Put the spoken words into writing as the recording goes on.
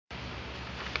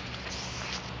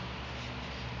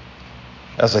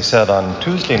As I said on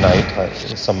Tuesday night,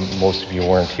 most of you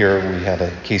weren't here. We had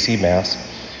a KC Mass,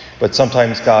 but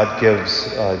sometimes God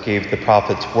gave the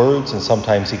prophets words, and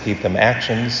sometimes He gave them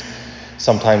actions.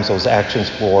 Sometimes those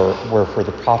actions were for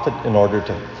the prophet in order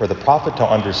for the prophet to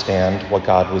understand what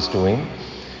God was doing,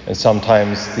 and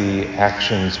sometimes the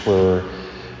actions were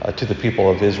to the people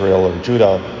of Israel or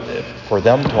Judah for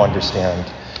them to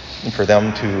understand and for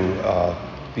them to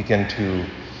begin to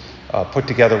put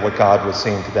together what God was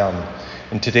saying to them.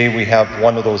 And today we have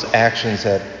one of those actions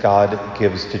that God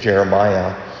gives to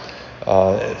Jeremiah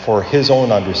for his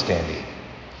own understanding.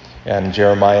 And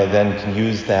Jeremiah then can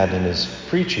use that in his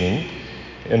preaching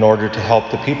in order to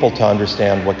help the people to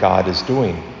understand what God is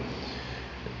doing.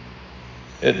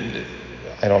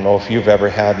 I don't know if you've ever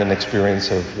had an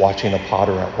experience of watching a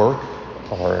potter at work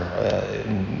or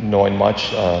knowing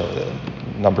much. A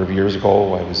number of years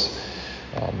ago, I was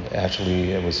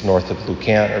it was north of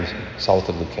Lucan or south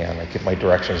of Lucan. I get my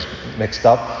directions mixed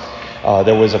up.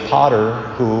 There was a potter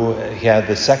who had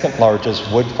the second largest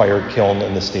wood-fired kiln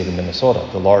in the state of Minnesota.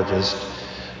 The largest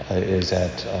is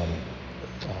at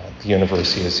the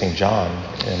University of St. John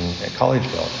in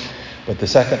Collegeville, but the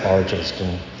second largest.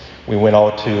 And we went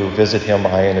out to visit him,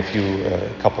 I and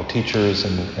a couple teachers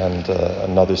and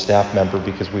another staff member,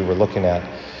 because we were looking at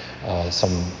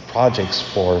some projects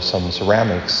for some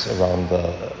ceramics around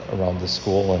the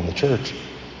school and the church.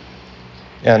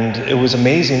 And it was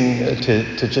amazing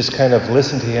to just kind of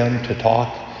listen to him, to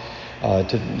talk.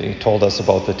 He told us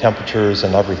about the temperatures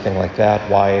and everything like that,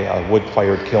 why a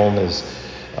wood-fired kiln is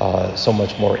so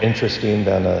much more interesting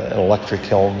than an electric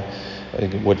kiln.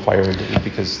 Wood-fired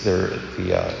because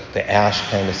the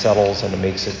ash kind of settles and it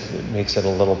makes it a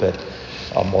little bit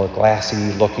more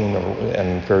glassy looking,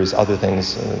 and various other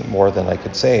things more than I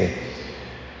could say.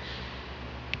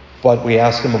 But we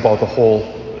asked him about the whole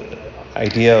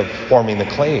idea of forming the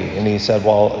clay, and he said,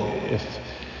 well, if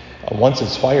once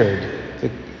it's fired,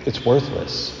 it's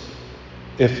worthless.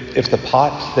 If the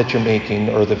pot that you're making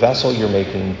or the vessel you're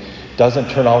making doesn't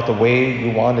turn out the way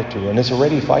you want it to, and it's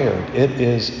already fired, it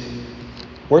is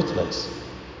worthless.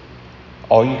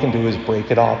 All you can do is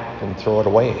break it up and throw it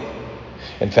away.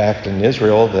 In fact, in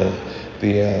Israel,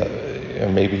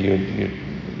 maybe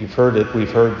you've heard it.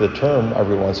 We've heard the term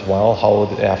every once in a while. How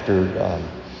after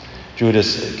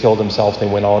Judas killed himself, they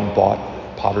went out and bought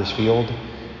Potter's Field.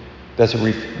 That's a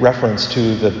reference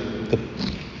to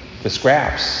the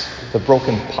scraps, the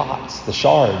broken pots, the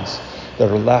shards that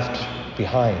are left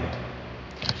behind.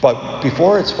 But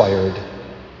before it's fired,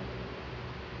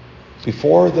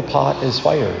 before the pot is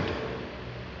fired,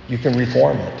 you can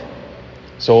reform it.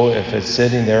 So if it's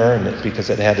sitting there, and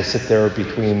because it had to sit there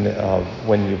between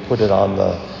when you put it on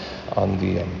the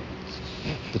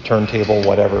turntable,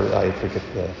 whatever, I forget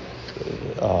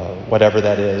whatever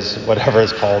that is, whatever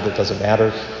it's called, it doesn't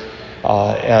matter.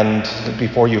 And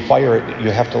before you fire it,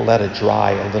 you have to let it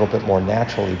dry a little bit more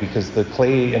naturally, because the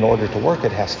clay, in order to work,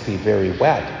 it has to be very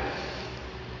wet.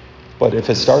 But if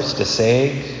it starts to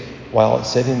sag while it's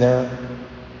sitting there,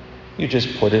 you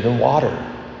just put it in water,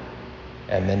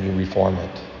 and then you reform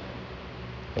it,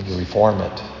 and you reform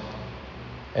it,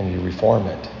 and you reform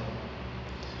it.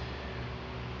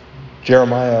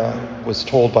 Jeremiah was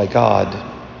told by God,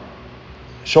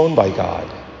 shown by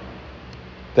God,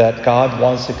 that God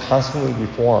wants to constantly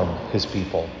reform his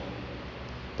people,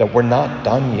 that we're not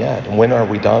done yet. And when are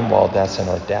we done? Well, that's in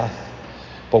our death.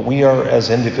 But we are, as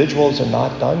individuals, are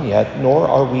not done yet, nor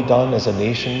are we done as a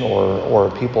nation or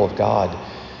a people of God.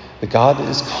 The God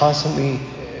is constantly,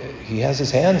 he has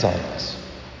his hands on us.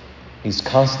 He's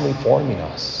constantly forming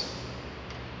us.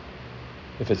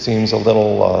 If it seems a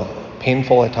little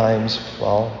painful at times,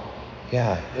 well,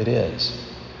 yeah, it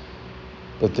is.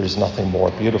 But there's nothing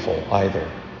more beautiful either,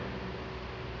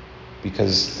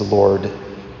 because the Lord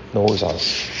knows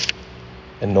us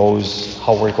and knows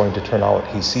how we're going to turn out.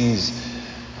 He sees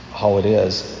how it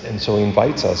is, and so he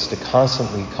invites us to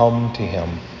constantly come to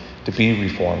him, to be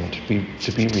reformed,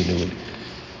 to be renewed.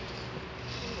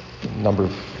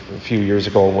 A few years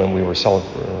ago, when we were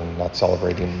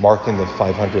marking the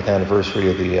 500th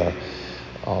anniversary of the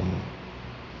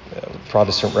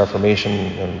Protestant Reformation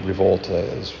and Revolt,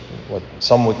 is what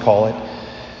some would call it.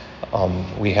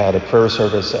 We had a prayer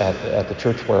service at the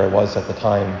church where I was at the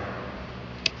time.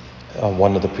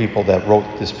 One of the people that wrote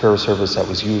this prayer service that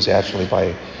was used actually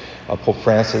by Pope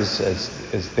Francis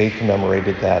as they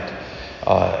commemorated that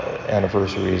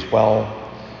anniversary as well,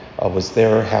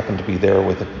 happened to be there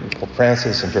with Pope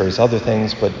Francis and various other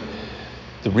things, but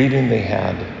the reading they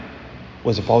had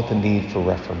was about the need for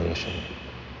reformation,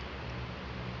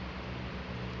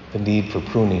 the need for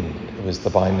pruning. It was the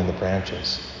vine and the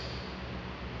branches.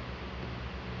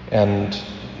 And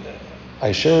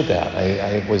I shared that.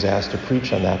 I was asked to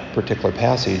preach on that particular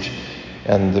passage,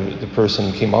 and the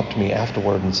person came up to me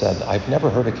afterward and said, I've never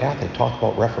heard a Catholic talk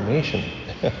about Reformation.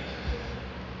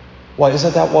 Well,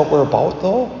 isn't that what we're about,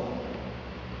 though?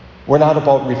 We're not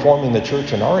about reforming the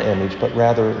church in our image, but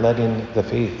rather letting the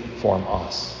faith form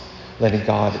us, letting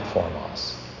God form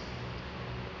us.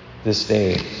 This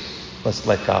day, let's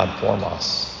let God form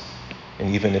us.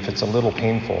 And even if it's a little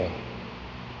painful,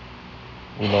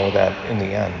 we know that in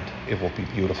the end, it will be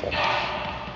beautiful.